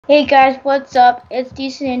Hey guys, what's up? It's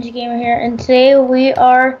Decent Ninja Gamer here, and today we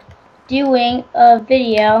are doing a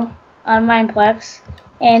video on Mineplex.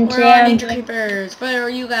 And We're today on I'm Ninja doing. Creepers. Where are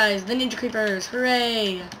you guys? The Ninja Creepers.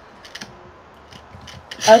 Hooray!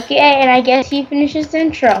 Okay, and I guess he finishes the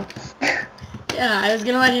intro. Yeah, I was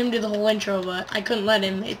gonna let him do the whole intro, but I couldn't let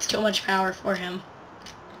him. It's too much power for him.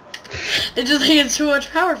 It's just like it's too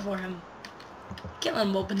much power for him. Can't let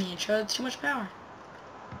him open the intro. It's too much power.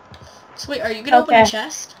 So wait, are you gonna open a Okay.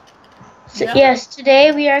 chest? So, yes,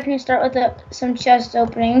 today we are going to start with some chest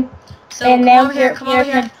opening. So and come then over here. Come over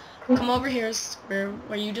here. Gonna... Come over here.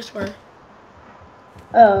 Where you just were.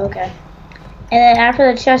 Oh, okay. And then after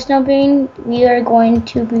the chest opening, we are going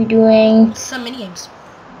to be doing some mini games.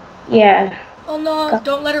 Yeah. Oh no!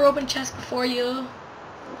 Don't let her open chest before you.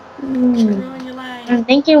 She'll ruin your life. I'm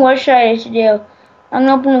thinking, what should I do? I'm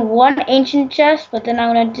gonna open one ancient chest, but then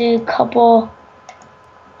I'm gonna do a couple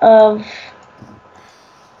of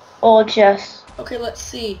old chests. Okay, let's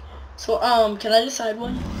see. So, can I decide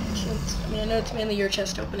one? Since, I mean, I know it's mainly your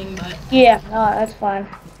chest opening, but... Yeah, no, that's fine.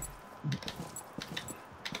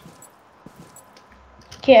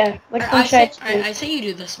 Okay, which one should I choose? I say you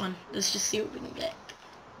do this one. Let's just see what we can get.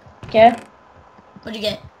 Okay. What'd you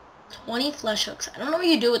get? 20 flesh hooks. I don't know what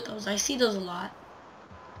you do with those. I see those a lot.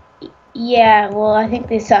 Yeah, well, I think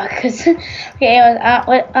they suck. Cause okay, anyways,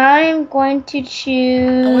 what I'm going to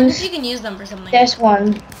choose. I wonder if you can use them for something. This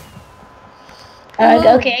one.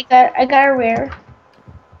 Oh. Okay, I got a rare.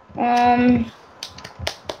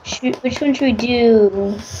 Which one should we do?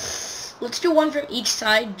 Let's do one from each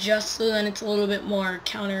side, just so then it's a little bit more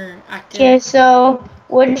counteractive. Okay, so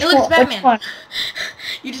which one? Batman. Which one?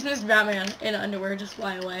 You just missed Batman in underwear. Just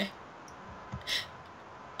fly away.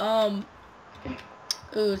 Ooh,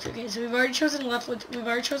 it's okay. So we've already chosen left. We've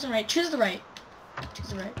already chosen right. Choose the right. Choose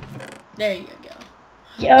the right. There you go.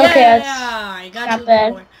 Yeah, okay, yeah, I got not you.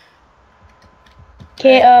 Bad.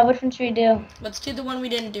 Okay, right. Which one should we do? Let's do the one we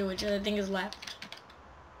didn't do, which I think is left.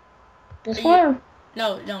 This one?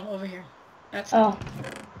 No, over here. That's not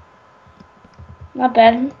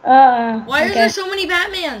bad. Why are there so many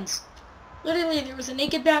Batmans? Literally, there was a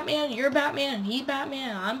naked Batman, you're Batman, he's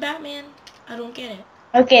Batman, I'm Batman. I don't get it.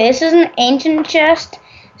 Okay, this is an ancient chest,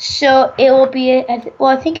 so it will be,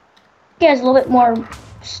 well, I think it has a little bit more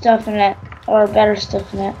stuff in it, or better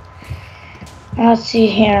stuff in it. Let's see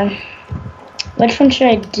here. Which one should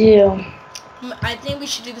I do? I think we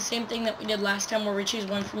should do the same thing that we did last time, where we choose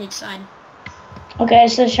one from each side. Okay,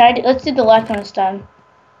 so let's do the left one this time.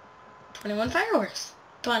 21 fireworks.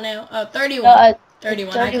 Come on now. 31.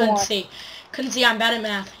 31. 31. I couldn't see. Couldn't see. I'm bad at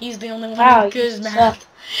math. He's the only one who's good at math.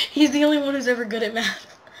 He's the only one who's ever good at math.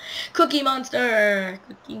 Cookie Monster.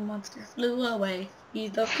 Cookie Monster flew away. He's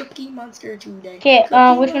the Cookie Monster today. Okay,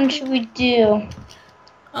 which one should we do?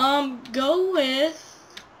 Go with...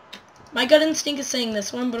 My gut instinct is saying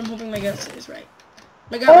this one, but I'm hoping my gut is right.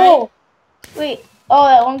 My gut right? Wait. Oh,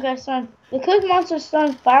 that one guy's throwing... The Cookie Monster's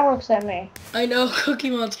throwing fireworks at me. I know, Cookie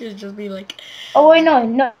Monster's just be like... Oh, wait,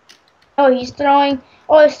 no. Oh, he's throwing...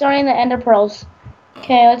 Oh, he's throwing the Ender Pearls.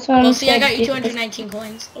 Okay, let's one. Well, see, I got you 219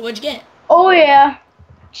 coins. What'd you get? Oh, yeah.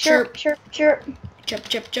 Chirp, chirp, chirp. Chirp,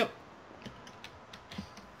 chirp, chirp.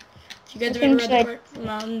 If you guys have ever read the part from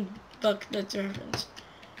Mountain Book, that's a reference.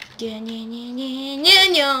 Right.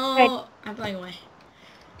 I'm flying away.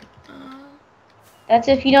 That's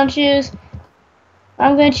if you don't choose.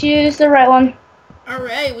 I'm gonna choose the right one.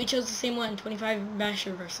 Alright, we chose the same one. 25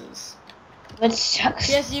 Basher versus. Which sucks.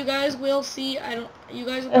 Yes, you guys will see. You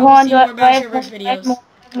guys will probably see more Basherverse videos.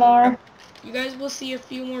 More. You guys will see a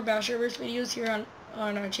few more Basherverse videos here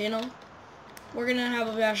on our channel. We're gonna have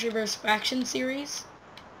a Basherverse faction series.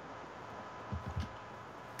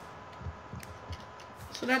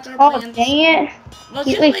 So that's our plans. Oh, dang it. Let's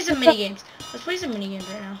just play some mini games. Let's play some mini games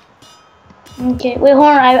right now. Okay, wait, hold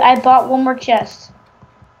on. I bought one more chest.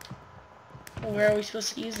 Well, where are we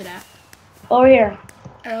supposed to use it at? Over here.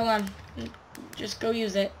 Alright, hold on. Just go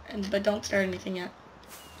use it, but don't start anything yet.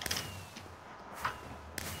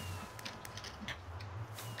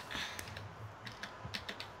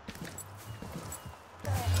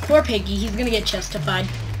 Poor Piggy, he's gonna get chestified.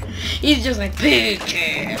 He's just like, pig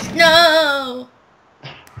chest, no!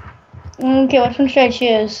 Okay, which one should I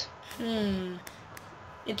choose?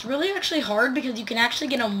 It's really actually hard because you can actually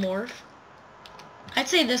get a morph. I'd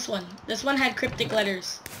say this one. This one had cryptic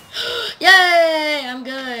letters. Yay! I'm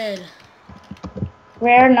good.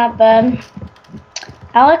 Rare, not bad.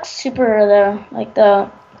 I like super rare though, like the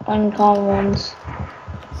uncommon ones.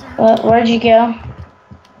 Where'd you go?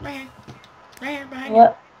 Right here. Right here, behind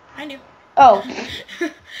you. Behind you. Oh.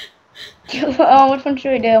 Which one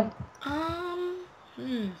should we do? I'm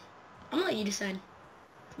gonna let you decide.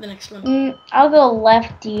 The next one. I'll go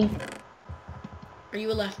lefty. Are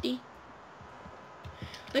you a lefty?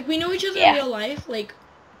 Like, we know each other in Yeah. real life. Like,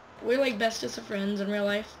 we're like bestest of friends in real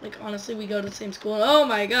life. Like, honestly, we go to the same school. Oh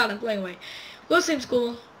my god, I'm playing away. We go to the same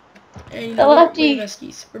school. And you know, we're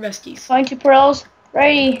besties. We're besties. Going to pearls.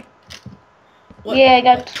 Ready. What? Yeah, I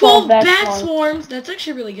got 12 bat swarms. That's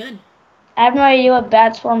actually really good. I have no idea what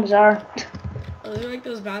bat swarms are. Oh, they're like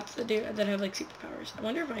those bats that have like superpowers. I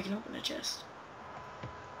wonder if I can open a chest.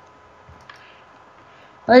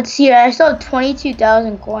 Let's see. I still have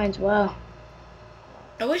 22,000 coins. Wow.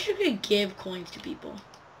 I wish you could give coins to people.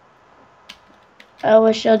 I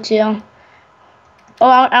wish so too. Oh,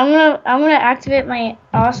 I'm gonna activate my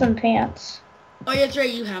awesome pants. Oh, yeah, that's right.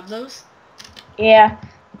 You have those. Yeah.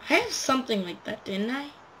 I have something like that, didn't I?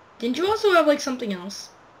 Didn't you also have like something else?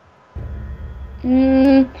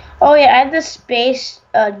 Oh yeah, I have the space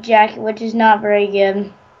jacket, which is not very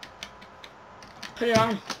good. Put it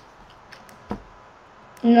on.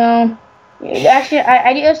 No. Actually,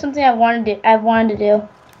 I do have something I wanted to do.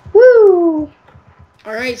 Woo!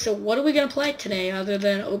 All right. So what are we gonna play today, other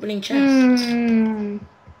than opening chests?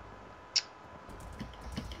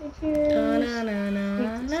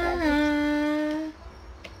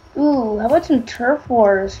 Ooh, how about some turf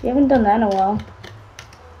wars? We haven't done that in a while.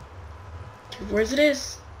 Turf wars it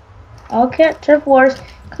is. Okay, turf wars.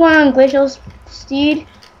 Come on, Glacial Steed.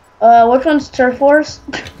 Which one's turf wars?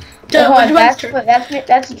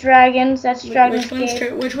 That's dragons. That's dragons.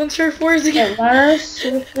 Which one's turf wars again? Runners,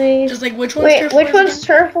 please. Just like which one's turf wars? Which one's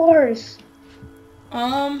turf wars?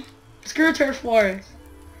 Screw turf wars.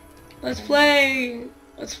 Let's play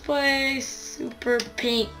super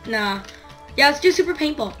paint. Nah. Yeah, let's do super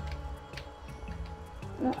paintball.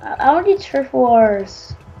 No, I want to do turf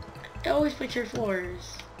wars. I always play turf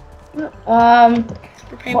wars. Super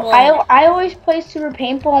paintball. Well, I always play super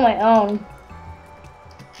paintball on my own.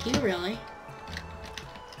 You really?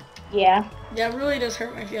 Yeah. That really does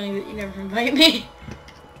hurt my feeling that you never invite me.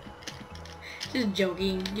 Just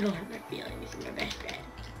joking. You don't hurt my feelings. You're my best friend.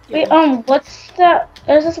 Wait, what's the?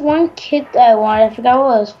 There's this one kit that I wanted. I forgot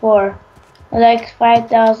what it was for. Like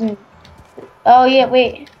 5,000. Oh yeah,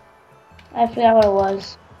 wait. I forgot what it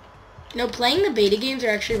was. No, playing the beta games are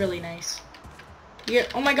actually really nice.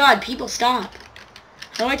 Oh my god, people stop.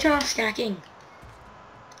 How do I turn off stacking?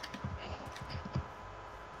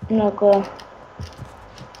 No clue.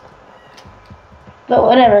 But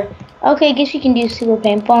whatever. Okay, guess we can do super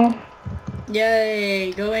paintball.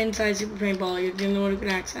 Yay, go inside super paintball. You're the only one who can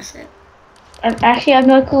access it. Actually, I have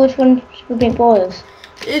no clue which one super paintball is.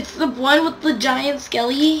 It's the one with the giant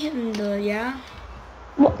skelly and yeah.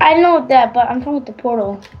 Well, I know that, but I'm talking with the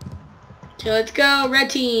portal. So let's go, red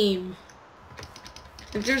team.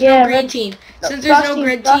 Since there's no green team. Since there's no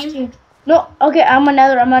red team. No, okay, I'm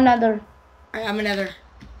another. I'm another.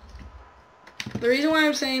 The reason why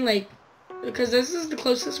I'm saying, like, because this is the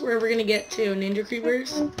closest we're ever going to get to Ninja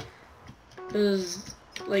Creepers. Because,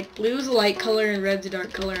 like, blue's a light color and red's a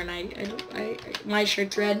dark color, and my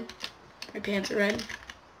shirt's red. My pants are red.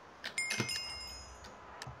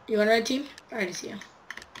 You want a red team? Alright, I see you.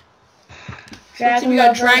 We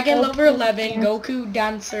got Dragon Lover 11, Goku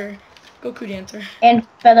Dancer. And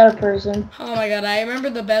Feather Person. Oh my god, I remember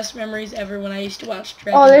the best memories ever when I used to watch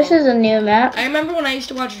Dragon Ball. Oh, this is a new map. I remember when I used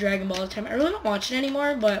to watch Dragon Ball all the time. I really don't watch it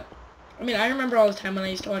anymore, but I mean, I remember all the time when I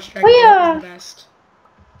used to watch Dragon Ball. It was the best.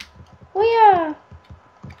 Oh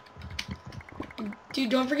yeah. Dude,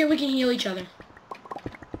 don't forget we can heal each other.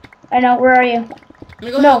 I know. Where are you?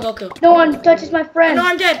 I'm gonna go heal Goku. No one touches my friend. Oh, no,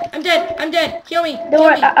 I'm dead. Heal me. Don't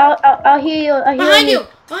worry. I'll heal you.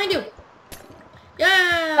 Behind you.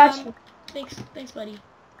 Yeah. Got you. Thanks, buddy.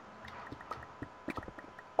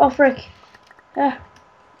 Oh, frick. There's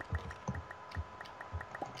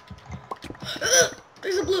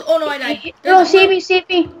a blue. Oh no, I died. No, save me.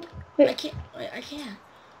 Wait. I can't.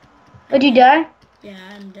 Did you die? Yeah,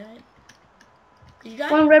 I'm dead. Did you die?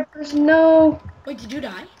 One red person. No. Wait, did you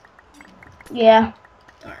die? Yeah.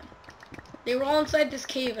 Darn. They were all inside this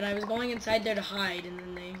cave, and I was going inside there to hide, and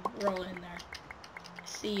then they were all in there. I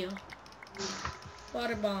see you.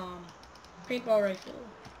 Water bomb. Paintball rifle.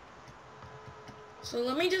 So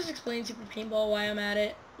let me just explain Super Paintball, why I'm at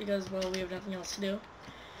it, because, well, we have nothing else to do.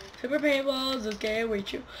 Super Paintball is this game where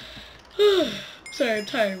you... Sorry, I'm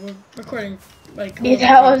tired. We're recording, like...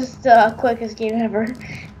 That was the quickest game ever.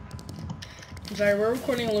 I'm sorry, we're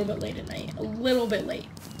recording a little bit late at night. A little bit late.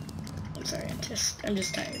 I'm sorry, I'm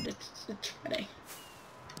just tired. It's Friday.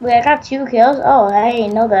 Wait, I got 2 kills? Oh, I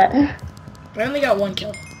didn't know that. I only got 1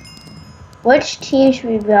 kill. Which team should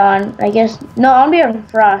we be on? I guess... No, I'll be on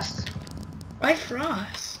Frost. Why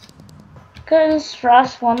Frost? Because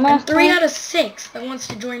Frost won And last 3 time. out of 6 that wants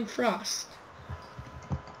to join Frost.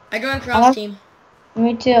 I joined I Frost want- team.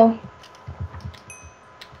 Me too.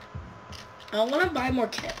 I want to buy more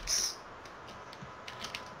kits.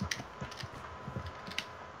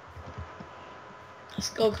 This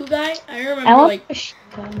Goku guy, I I remember want like a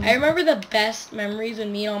shotgun. I remember the best memories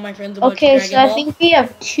when me and all my friends would watch Okay, Dragon so I Ball. think we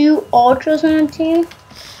have 2 Ultras on the team.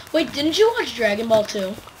 Wait, didn't you watch Dragon Ball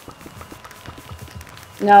too?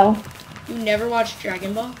 No. You never watched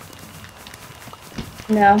Dragon Ball?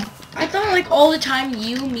 No. I thought like all the time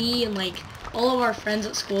you, me, and like all of our friends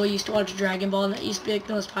at school used to watch Dragon Ball, and that used to be like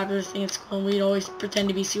the most popular thing at school, and we'd always pretend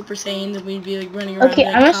to be Super Saiyans, and we'd be like running around Okay,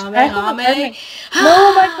 like I have a Kamehameha.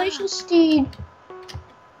 No, my glacial steed.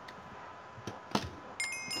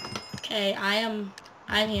 Okay, I'm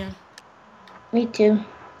here. Me too.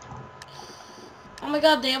 Oh my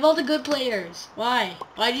god, they have all the good players. Why?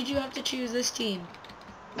 Why did you have to choose this team?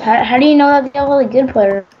 How do you know that they have all the good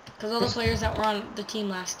players? Because all the players that were on the team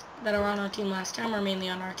that are on our team last time are mainly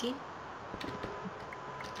on our team.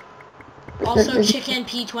 Also, Chicken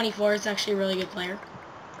P24 is actually a really good player.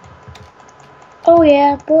 Oh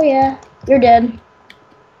yeah, boy yeah. You're dead.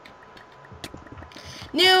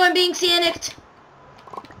 No, I'm being Sanicked.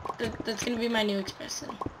 That's gonna be my new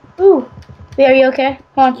expression. Ooh. Wait, are you okay?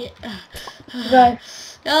 Come on. Yeah. Bye.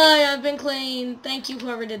 Oh, yeah, I've been clean. Thank you,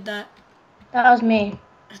 whoever did that. That was me.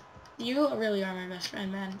 You really are my best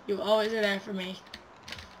friend, man. You always are there for me.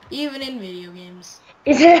 Even in video games.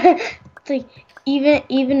 It's like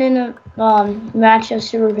even in a match of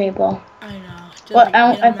Super Paintball. I know. Just Well,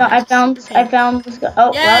 like I found this guy.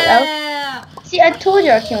 Oh, yeah! well, see, I told you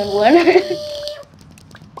our team would win.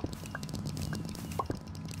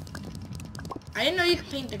 I didn't know you could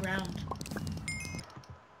paint the ground.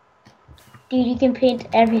 Dude, you can paint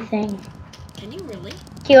everything. Can you really?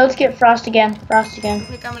 Okay, let's get Frost again. Frost again.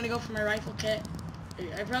 Quick, I'm gonna go for my rifle kit.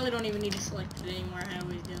 I probably don't even need to select it anymore. I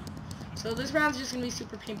always do. So this round's just gonna be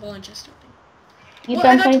super paintball and chest opening. You Well,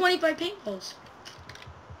 I done got playing? 25 paintballs.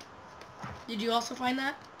 Did you also find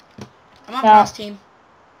that? I'm on No. Frost team.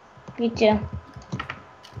 Me too.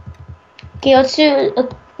 Okay, let's do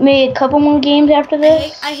maybe a couple more games after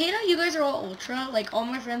this. I hate how you guys are all ultra. Like all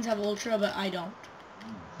my friends have ultra, but I don't.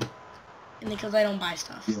 And because I don't buy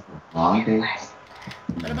stuff. I'm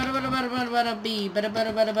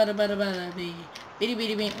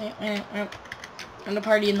the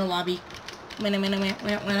party in the lobby.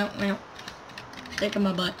 Stick in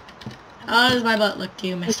my butt. How does my butt look to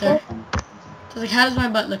you, mister? So like, how does my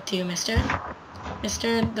butt look to you, mister?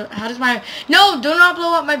 Mister, how does my... No, do not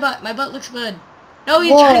blow up my butt. My butt looks good. No,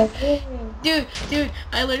 he's trying to... Dude,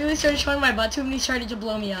 I literally started showing my butt to him and he started to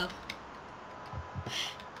blow me up.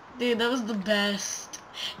 Dude, that was the best.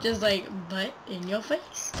 Just like, butt in your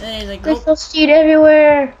face. And then he's like, Crystal Steed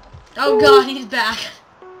everywhere. oh god, he's back.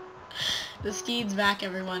 The Steed's back,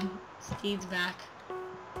 everyone. Steed's back.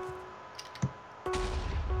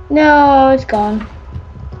 No, it's gone.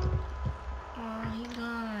 Oh, he's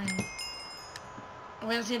gone.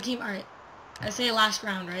 We're on the same team? Alright. I say last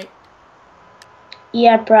round, right?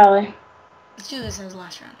 Yeah, probably. Let's do this as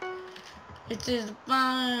last round. It is the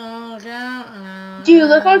final countdown. Dude,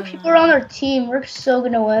 look how many people are on our team. We're so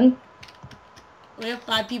gonna win. We have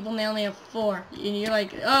 5 people and they only have 4. And you're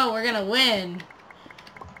like, oh, we're gonna win.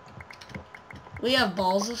 We have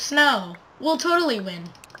balls of snow. We'll totally win.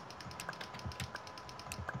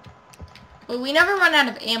 But we never run out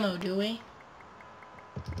of ammo, do we?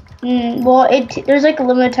 Well, there's like a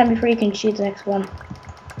limited time before you can shoot the next one.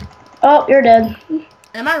 Oh, you're dead.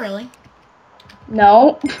 Am I really?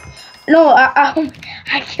 No. No,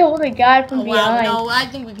 I killed a guy from behind. Wow, no, I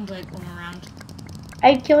think we can play one more round.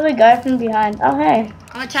 I killed a guy from behind. Oh, hey.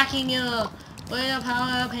 I'm attacking you. With a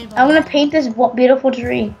power paintball. I'm gonna paint this beautiful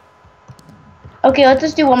tree. Okay, let's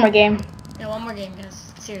just do one more game. Yeah, one more game,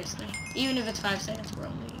 guys. Seriously. Even if it's 5 seconds, we're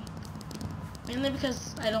only... Mainly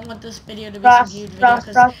because I don't want this video to be some huge video,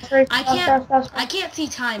 because I can't see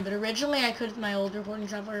time, but originally I could with my old recording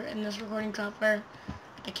software, and this recording software,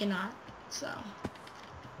 I cannot, so.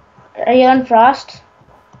 Are you on Frost?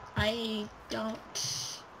 I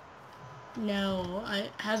don't know.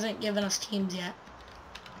 It hasn't given us teams yet.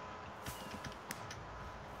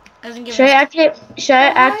 Should I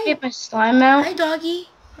activate my slime now? Hi, doggy.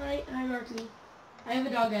 Hi, Barkley. I have a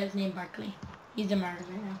dog that is named Barkley. He's in Mars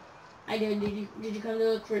right now. I did. Did you come to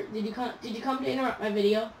look for? Did you come to interrupt my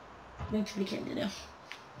video? That's what he came to do.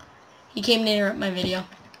 He came to interrupt my video.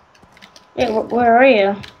 Hey, where are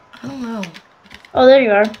you? I don't know. Oh, there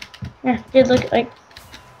you are. Yeah, dude, look like.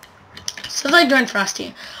 So I joined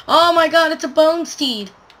Frosty. Oh my God, it's a bone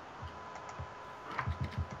steed.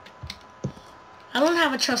 I don't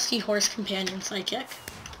have a trusty horse companion psychic.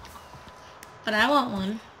 But I want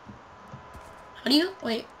one. How do you...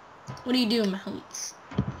 Wait. What do you do, mounts?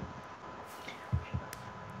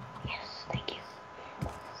 Yes, thank you.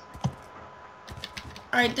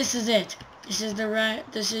 Alright, this is it. This is your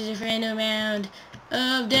random round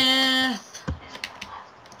of death.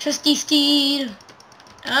 Trusty steed.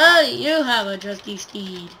 Oh, you have a trusty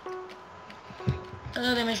steed.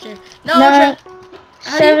 Oh, they missed you. No, 9,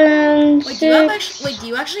 7, wait, 6. do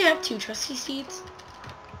you actually have 2 trusty steeds?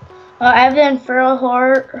 I have the Infernal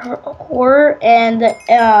Horror and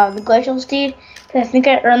the Glacial Steed. Cause I think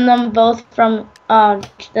I earned them both from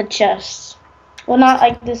the chests. Well, not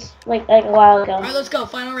like this, like a while ago. Alright, let's go.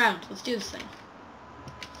 Final round. Let's do this thing.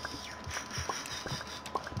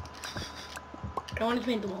 I want to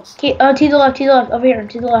paint the walls. To the left, over here,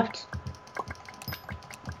 to the left.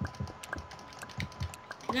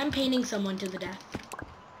 And I'm painting someone to the death.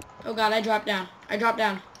 Oh god, I dropped down. I dropped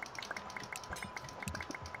down.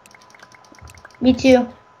 Me too.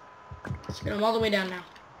 I'm all the way down now.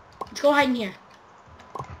 Let's go hide in here.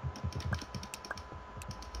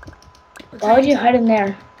 Why would you hide in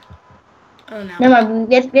there? I don't know. Never mind,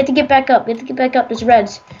 we have to get back up. We have to get back up. There's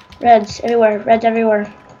reds. Reds everywhere. Reds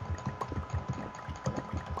everywhere.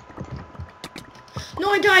 No,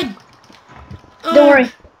 I died! Don't worry.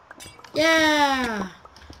 Yeah!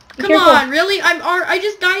 Be Come careful. on, really? I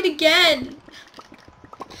just died again!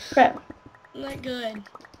 Crap. Not good.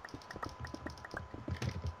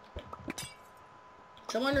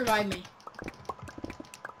 Someone revive me.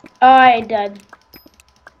 Oh, I died.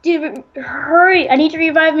 Dude, hurry! I need to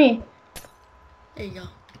revive me. There you go.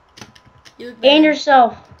 You look And better.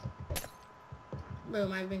 yourself.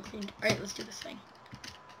 Boom, I've been cleaned. Alright, let's do this thing.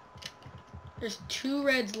 There's 2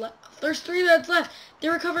 reds left. There's 3 reds left.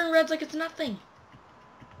 They're recovering reds like it's nothing.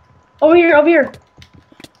 Over here, over here.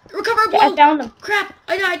 Recover blue! Yeah, I found them. Crap!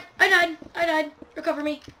 I died! Recover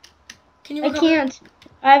me. Can you I recover? can't.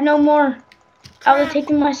 I have no more. I will Crap. take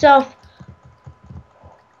them myself.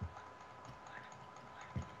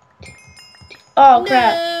 Oh,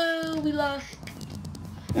 crap. No, we lost.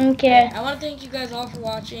 Okay. I want to thank you guys all for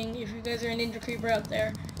watching. If you guys are a ninja creeper out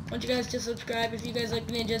there, I want you guys to subscribe if you guys like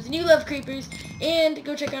ninjas and you love creepers, and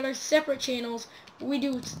go check out our separate channels.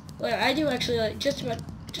 I do actually like just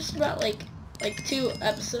about like 2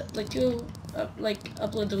 episodes, like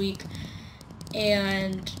uploads a week,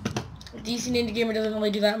 and DC Ninja Gamer doesn't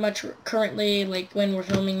really do that much currently, like when we're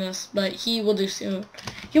filming this, but he will do soon.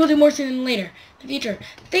 He will do more soon than later in the future.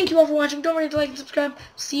 Thank you all for watching. Don't forget to like and subscribe.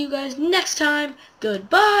 See you guys next time.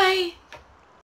 Goodbye.